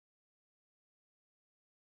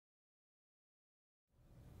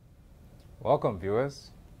Welcome, viewers.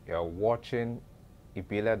 You're watching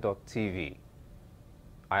Ibile.tv.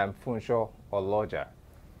 I am Funsho Oloja.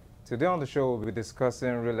 Today on the show, we'll be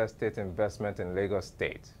discussing real estate investment in Lagos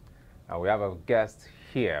State. And we have a guest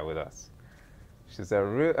here with us. She's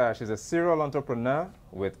a serial entrepreneur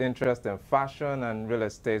with interest in fashion and real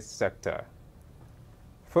estate sector.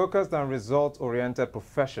 Focused and result-oriented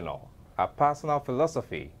professional, her personal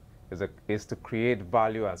philosophy is to create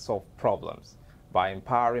value and solve problems by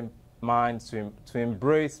empowering minds to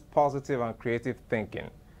embrace positive and creative thinking,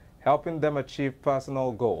 helping them achieve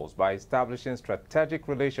personal goals by establishing strategic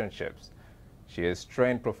relationships. She is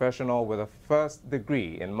trained professional with a first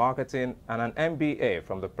degree in marketing and an MBA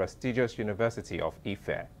from the prestigious University of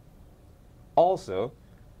Ife. Also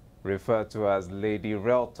referred to as Lady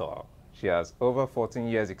Realtor, she has over 14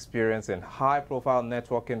 years experience in high-profile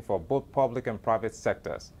networking for both public and private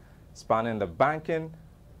sectors, spanning the banking,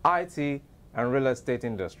 IT, and real estate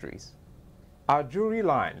industries. Our jewelry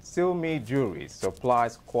line, Silmi Jewelry,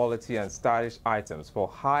 supplies quality and stylish items for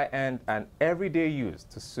high-end and everyday use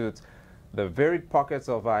to suit the varied pockets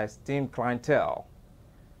of our esteemed clientele.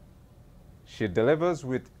 She delivers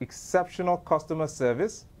with exceptional customer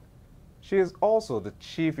service. She is also the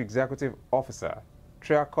Chief Executive Officer,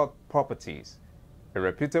 Triacot Properties, a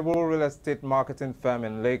reputable real estate marketing firm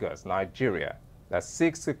in Lagos, Nigeria, that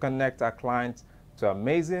seeks to connect our clients to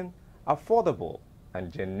amazing, affordable,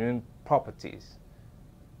 and genuine properties.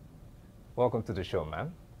 Welcome to the show,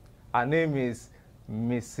 ma'am. Her name is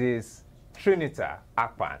Mrs. Trinita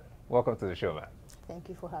Akpan. Welcome to the show, ma'am. Thank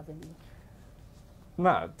you for having me.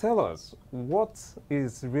 Ma'am, tell us, what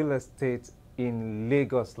is real estate in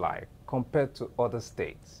Lagos like compared to other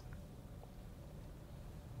states?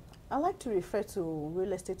 I like to refer to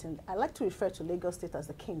Lagos State as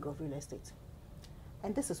the king of real estate.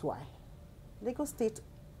 And this is why. Lagos State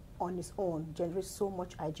on its own generates so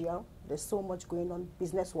much IGL. There's so much going on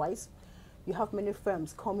business-wise. You have many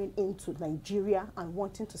firms coming into Nigeria and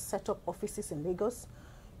wanting to set up offices in Lagos.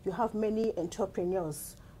 You have many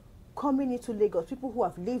entrepreneurs coming into Lagos, people who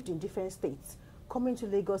have lived in different states, coming to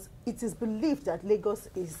Lagos. It is believed that Lagos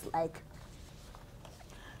is like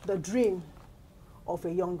the dream of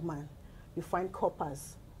a young man. You find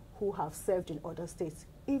coppers who have served in other states.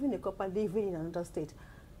 Even a copper living in another state,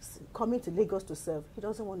 coming to Lagos to serve, he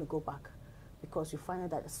doesn't want to go back because you find out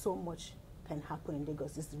that so much can happen in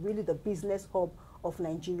Lagos. It's really the business hub of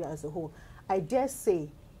Nigeria as a whole. I dare say,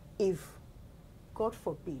 if, God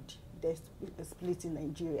forbid, there's a split in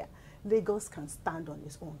Nigeria, Lagos can stand on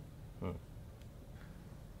its own.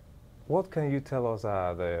 What can you tell us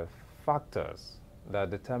are the factors that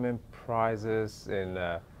determine prices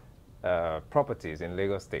in properties in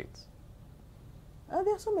Lagos State?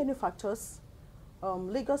 There are so many factors.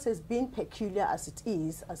 Lagos has been peculiar as it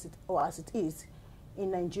is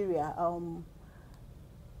in Nigeria.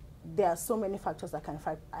 There are so many factors that can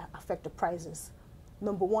affect the prices.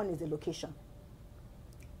 Number one is the location.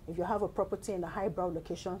 If you have a property in a highbrow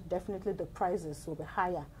location, definitely the prices will be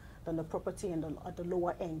higher than the property at the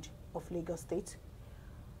lower end of Lagos State.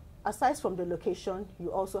 Aside from the location,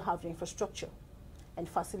 you also have the infrastructure and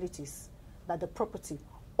facilities that the property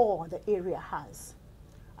or the area has.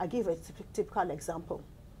 I give a typical example.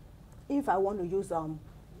 If I want to use the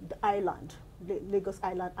island, Lagos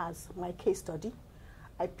Island, as my case study,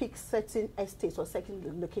 I pick certain estates or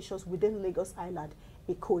certain locations within Lagos Island,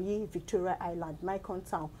 Ikoyi, Victoria Island, Nikon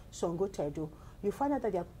Town, Songo Tedo. You find out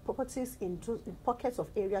that there are properties in pockets of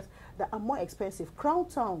areas that are more expensive. Crown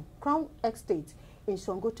Town, Crown Estate in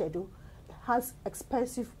Songo Tedo has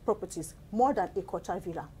expensive properties, more than Ikota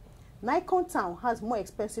Villa. Nikon Town has more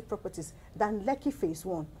expensive properties than Lekki Phase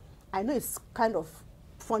 1. I know it's kind of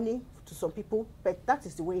funny to some people, but that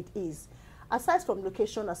is the way it is. Aside from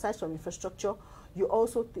location, aside from infrastructure, you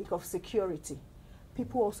also think of security.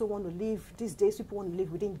 People also want to live, these days people want to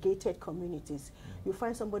live within gated communities. You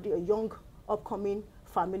find somebody, a young, upcoming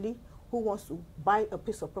family who wants to buy a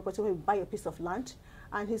piece of property, buy a piece of land,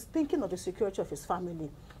 and he's thinking of the security of his family.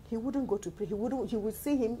 He wouldn't go to, he would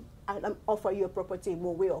see him and offer you a property in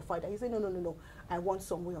one way or further. He said, no, I want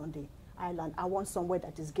somewhere on the island. I want somewhere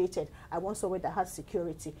that is gated. I want somewhere that has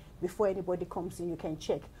security. Before anybody comes in, you can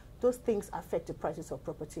check. Those things affect the prices of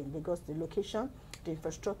property in Lagos, the location, the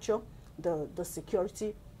infrastructure, the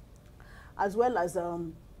security, as well as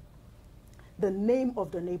the name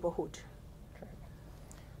of the neighborhood. Okay.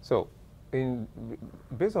 So,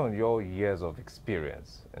 based on your years of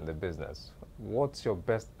experience in the business, what's your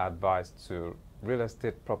best advice to real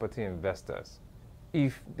estate property investors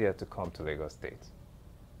if they are to come to Lagos State?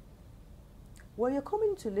 When you're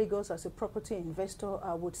coming to Lagos as a property investor,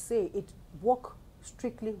 I would say work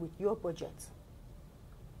strictly with your budget.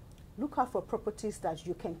 Look out for properties that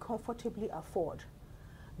you can comfortably afford.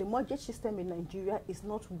 The mortgage system in Nigeria is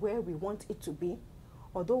not where we want it to be,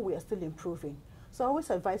 although we are still improving. So I always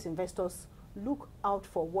advise investors, look out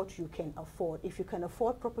for what you can afford. If you can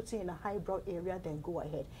afford property in a highbrow area, then go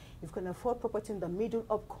ahead. If you can afford property in the middle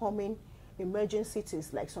upcoming emerging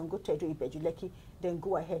cities like Songotedo, Ibeju-Lekki, then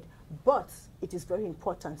go ahead. But it is very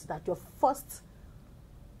important that your first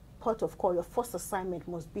port of call, your first assignment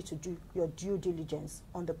must be to do your due diligence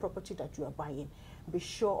on the property that you are buying. Be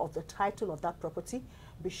sure of the title of that property.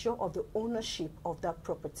 Be sure of the ownership of that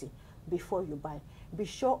property before you buy. Be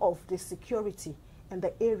sure of the security in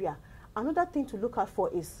the area. Another thing to look out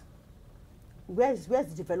for is where's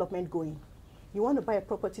the development going? You want to buy a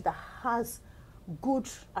property that has good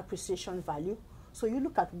appreciation value. So you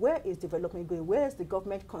look at where is development going, where is the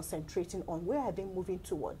government concentrating on, where are they moving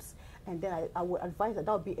towards? And then I would advise that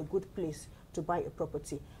would be a good place to buy a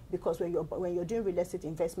property, because when you're doing real estate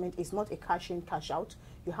investment, it's not a cash in, cash out.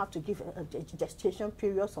 You have to give a gestation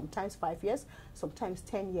period, sometimes 5 years, sometimes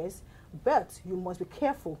 10 years. But you must be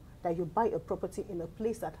careful that you buy a property in a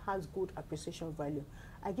place that has good appreciation value.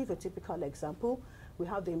 I give a typical example. We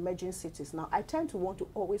have the emerging cities. Now, I tend to want to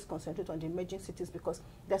always concentrate on the emerging cities because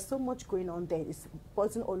there's so much going on there. It's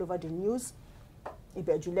buzzing all over the news.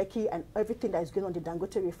 Ibeju-Lekki and everything that is going on, the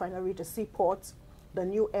Dangote refinery, the seaport, the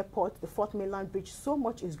new airport, the Fourth Mainland Bridge, so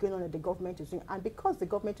much is going on that the government is doing. And because the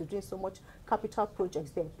government is doing so much capital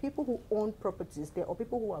projects there, people who own properties there or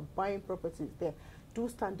people who are buying properties there do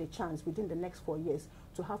stand a chance within the next 4 years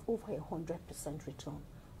to have over 100% return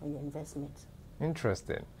on your investment.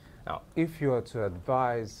 Interesting. Now, if you are to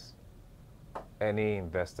advise any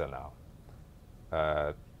investor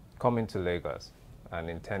now coming to Lagos and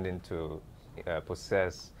intending to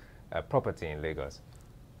possess property in Lagos,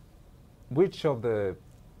 which of it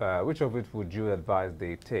would you advise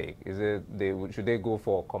they take? Is it should they go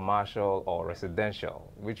for commercial or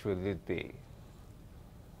residential? Which will it be?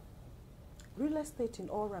 Real estate in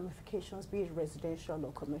all ramifications, be it residential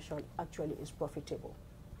or commercial, actually is profitable.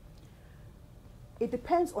 It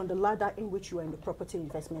depends on the ladder in which you are in the property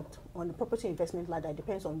investment. On the property investment ladder, it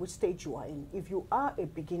depends on which stage you are in. If you are a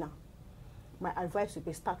beginner, my advice would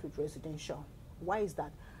be start with residential. Why is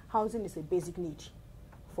that? Housing is a basic need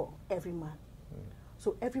for every man.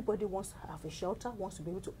 So everybody wants to have a shelter, wants to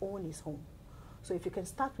be able to own his home. So if you can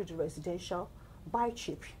start with the residential, buy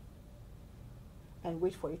cheap and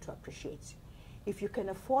wait for it to appreciate. If you can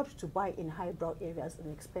afford to buy in highbrow areas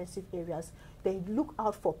and expensive areas, then look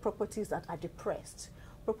out for properties that are depressed,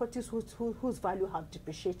 properties whose value have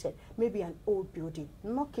depreciated, maybe an old building.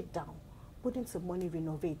 Knock it down, put in some money,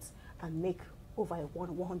 renovate, and make over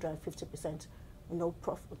 150%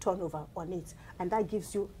 turnover on it. And that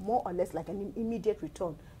gives you more or less like an immediate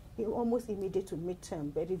return, almost immediate to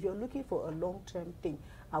midterm. But if you're looking for a long-term thing,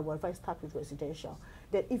 I would advise start with residential.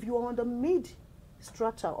 Then if you are on the mid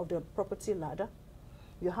strata of the property ladder,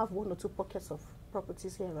 you have 1 or 2 pockets of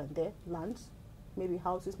properties here and there, lands, maybe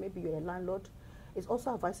houses, maybe you're a landlord. It's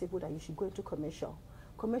also advisable that you should go into commercial.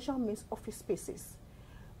 Commercial means office spaces.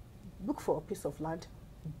 Look for a piece of land,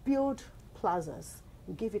 build plazas,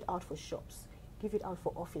 give it out for shops, give it out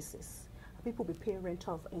for offices. People will be paying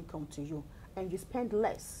rental income to you, and you spend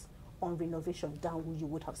less on renovation than you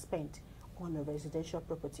would have spent on a residential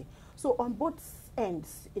property. So on both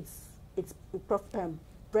ends, it's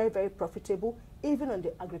very, very profitable, even on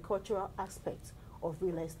the agricultural aspect of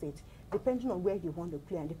real estate. Depending on where you want to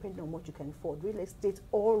play and depending on what you can afford, real estate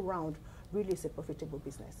all round really is a profitable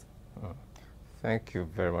business. Thank you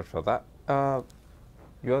very much for that.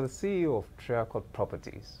 You are the CEO of Triaccord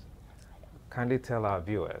Properties. Kindly tell our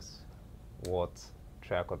viewers what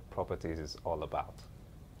Triaccord Properties is all about.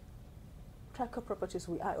 Triaccord Properties,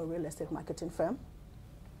 we are a real estate marketing firm.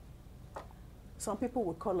 Some people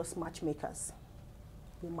would call us matchmakers.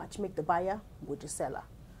 We matchmake the buyer with the seller.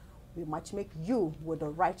 We matchmake you with the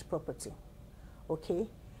right property. Okay?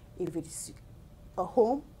 If it's a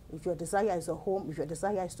home, if your desire is a home, if your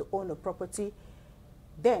desire is to own a property,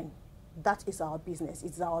 then that is our business.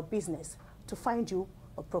 It's our business to find you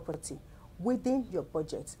a property within your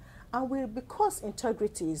budget. And because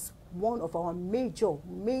integrity is one of our major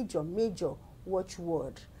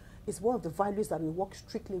watchword, it's one of the values that we work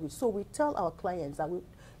strictly with. So we tell our clients that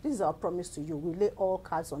this is our promise to you. We lay all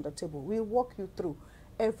cards on the table. We walk you through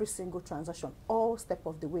every single transaction, all step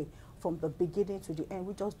of the way, from the beginning to the end.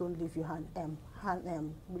 We just don't leave you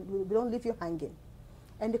we don't leave you hanging.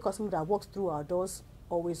 Any customer that walks through our doors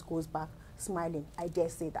always goes back smiling. I dare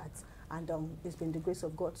say that. And it's been the grace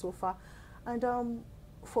of God so far. And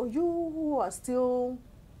for you who are still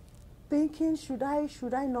thinking, should I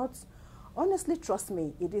not Honestly, trust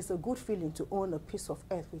me, it is a good feeling to own a piece of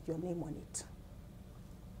earth with your name on it.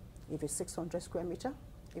 If it's 600 square meter,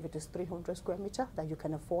 if it is 300 square meter that you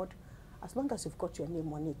can afford, as long as you've got your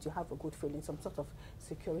name on it, you have a good feeling, some sort of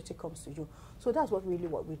security comes to you. So that's what we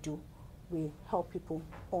do. We help people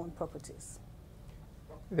own properties.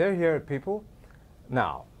 There you hear it, people.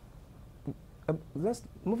 Now,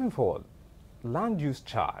 moving forward, land use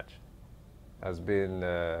charge has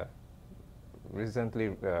been recently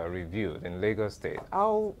reviewed in Lagos State.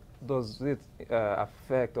 How does it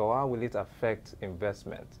affect, or how will it affect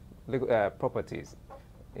investment, properties,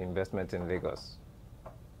 investment in Lagos?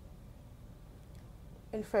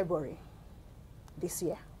 In February this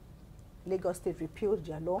year, Lagos State repealed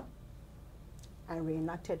their law and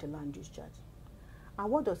reenacted the land use charge.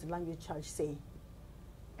 And what does the land use charge say?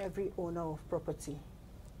 Every owner of property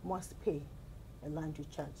must pay a land use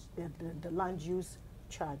charge, the land use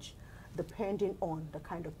charge, depending on the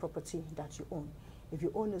kind of property that you own. If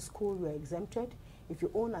you own a school, you are exempted. If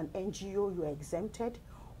you own an NGO, you are exempted.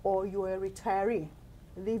 Or you are a retiree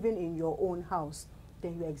living in your own house,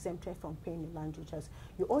 then you are exempted from paying the land use charge.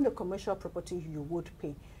 You own a commercial property, you would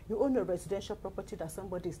pay. You own a residential property that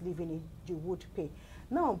somebody is living in, you would pay.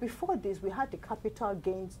 Now, before this, we had the capital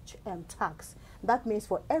gains tax. That means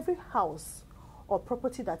for every house or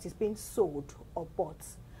property that is being sold or bought,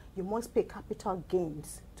 you must pay capital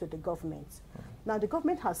gains to the government. Now, the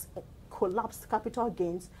government has collapsed capital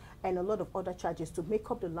gains and a lot of other charges to make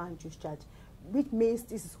up the land use charge, which means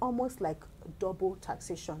this is almost like double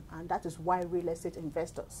taxation, and that is why real estate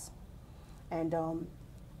investors and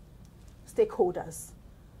stakeholders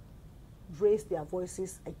raised their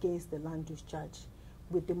voices against the land use charge.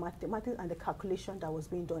 With the mathematics and the calculation that was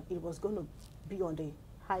being done, it was going to be on the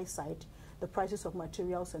high side. The prices of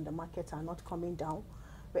materials and the market are not coming down,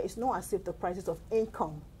 but it's not as if the prices of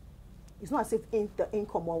income, it's not as if the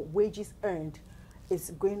income or wages earned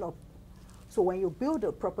is going up. So when you build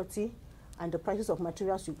a property and the prices of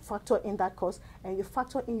materials, you factor in that cost and you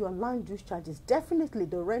factor in your land use charges, definitely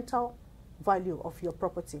the rental value of your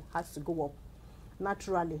property has to go up.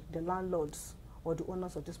 Naturally, the landlords or the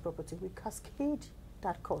owners of this property will cascade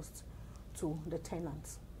that cost to the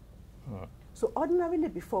tenants. So ordinarily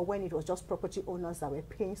before, when it was just property owners that were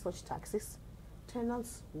paying such taxes,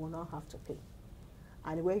 tenants will now have to pay.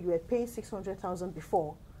 And where you were paying 600,000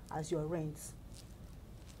 before as your rents,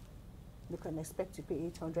 you can expect to pay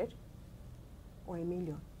 800 or $1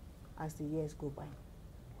 million as the years go by.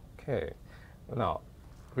 Okay. Now,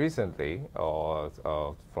 recently, or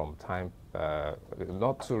from time,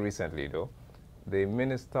 not too recently though, the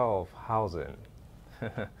Minister of Housing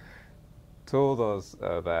told us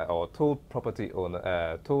that, or told property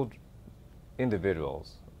owner, told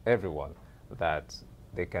individuals, everyone, that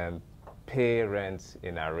they can pay rent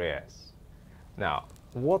in arrears. Now,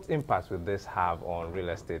 what impact will this have on real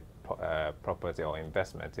estate property or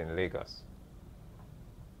investment in Lagos?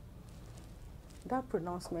 That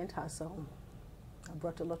pronouncement has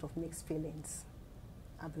brought a lot of mixed feelings.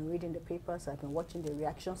 I've been reading the papers, I've been watching the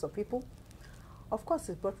reactions of people. Of course,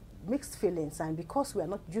 it brought mixed feelings, and because we are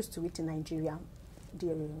not used to it in Nigeria,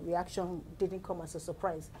 the reaction didn't come as a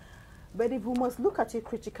surprise. But if we must look at it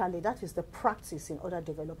critically, that is the practice in other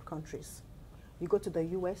developed countries. You go to the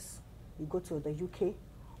US, you go to the UK,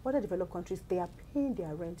 other developed countries, they are paying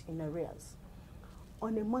their rent in arrears.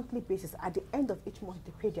 On a monthly basis, at the end of each month,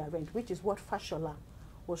 they pay their rent, which is what Fashola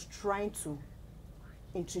was trying to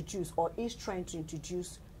introduce, or is trying to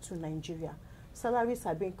introduce to Nigeria. Salaries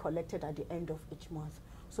are being collected at the end of each month.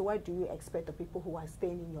 So why do you expect the people who are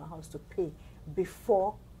staying in your house to pay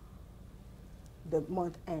before the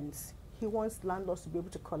month ends? He wants landlords to be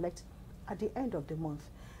able to collect at the end of the month.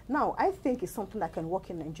 Now, I think it's something that can work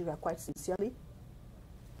in Nigeria quite sincerely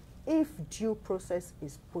if due process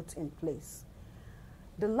is put in place.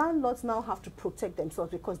 The landlords now have to protect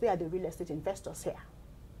themselves because they are the real estate investors here.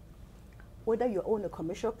 Whether you own a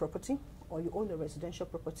commercial property or you own a residential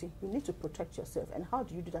property, you need to protect yourself. And how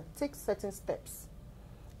do you do that? Take certain steps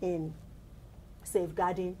in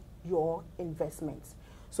safeguarding your investments.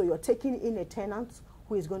 So you're taking in a tenant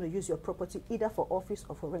who is going to use your property either for office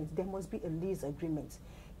or for rent. There must be a lease agreement,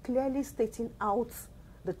 clearly stating out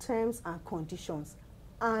the terms and conditions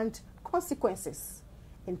and consequences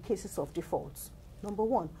in cases of defaults. Number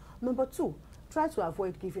one. Number two, try to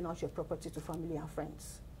avoid giving out your property to family and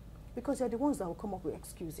friends, because they're the ones that will come up with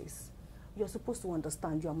excuses. You're supposed to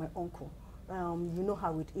understand, you're my uncle. You know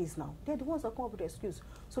how it is now. They're the ones that come up with the excuse.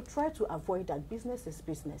 So try to avoid that. Business is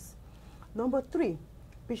business. Number three,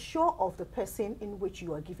 be sure of the person in which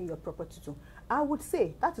you are giving your property to. I would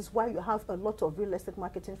say that is why you have a lot of real estate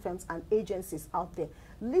marketing firms and agencies out there.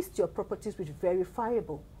 List your properties with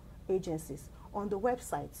verifiable agencies on the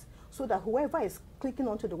websites, so that whoever is clicking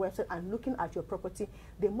onto the website and looking at your property,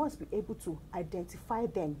 they must be able to identify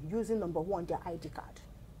them using, number one, their ID card.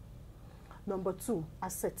 Number two,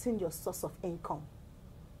 ascertain your source of income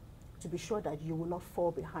to be sure that you will not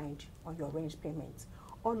fall behind on your rent payments.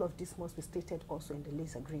 All of this must be stated also in the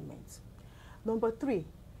lease agreement. Number three,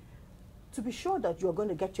 to be sure that you're going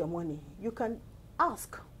to get your money, you can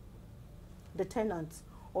ask the tenant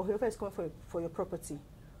or whoever is coming for your property,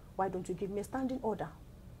 why don't you give me a standing order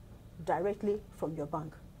directly from your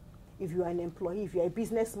bank? If you are an employee, if you're a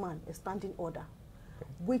businessman, a standing order,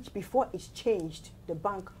 which before it's changed, the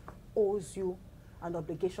bank owes you an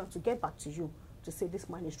obligation to get back to you to say this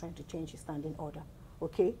man is trying to change his standing order.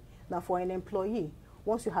 Okay? Now for an employee,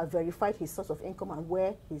 once you have verified his source of income and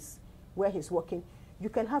where he's working, you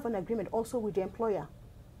can have an agreement also with the employer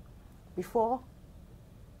before,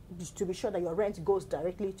 to be sure that your rent goes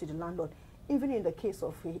directly to the landlord. Even in the case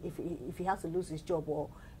of if he has to lose his job or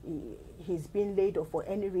he's been laid off for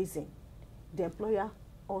any reason, the employer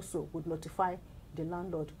also would notify the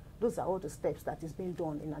landlord. Those are all the steps that is being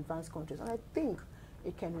done in advanced countries. And I think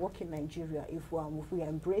it can work in Nigeria if we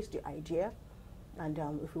embrace the idea and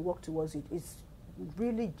if we work towards it. It's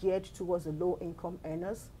really geared towards the low-income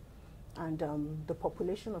earners, and the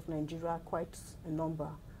population of Nigeria, quite a number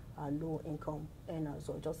are low-income earners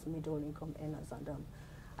or just middle-income earners, and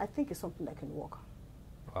I think it's something that can work.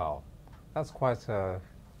 Wow, that's quite a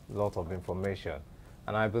lot of information,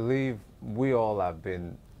 and I believe we all have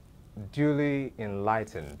been duly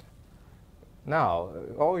enlightened. Now,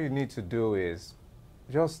 all you need to do is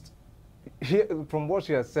just hear from what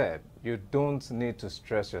she has said. You don't need to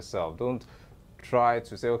stress yourself. Don't try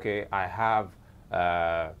to say, okay, I have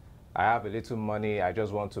a little money, I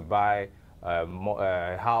just want to buy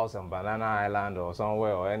a house on Banana Island or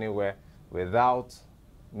somewhere or anywhere, without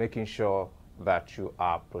making sure that you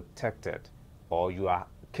are protected or you are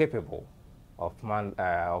capable of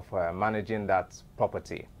managing that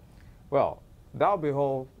property. Well, that'll be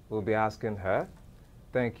all we'll be asking her.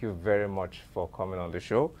 Thank you very much for coming on the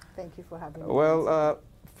show. Thank you for having me. Well,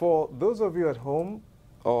 for those of you at home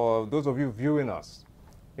or those of you viewing us,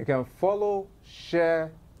 you can follow,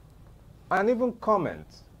 share, and even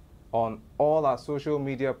comment on all our social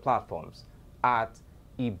media platforms at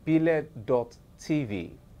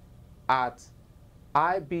ibile.tv, at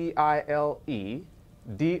IBILEDOT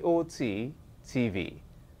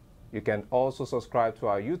You can also subscribe to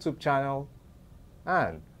our YouTube channel,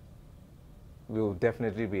 and we'll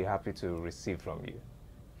definitely be happy to receive from you.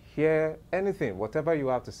 Hear anything, whatever you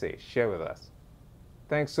have to say, share with us.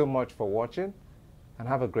 Thanks so much for watching, and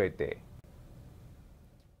have a great day.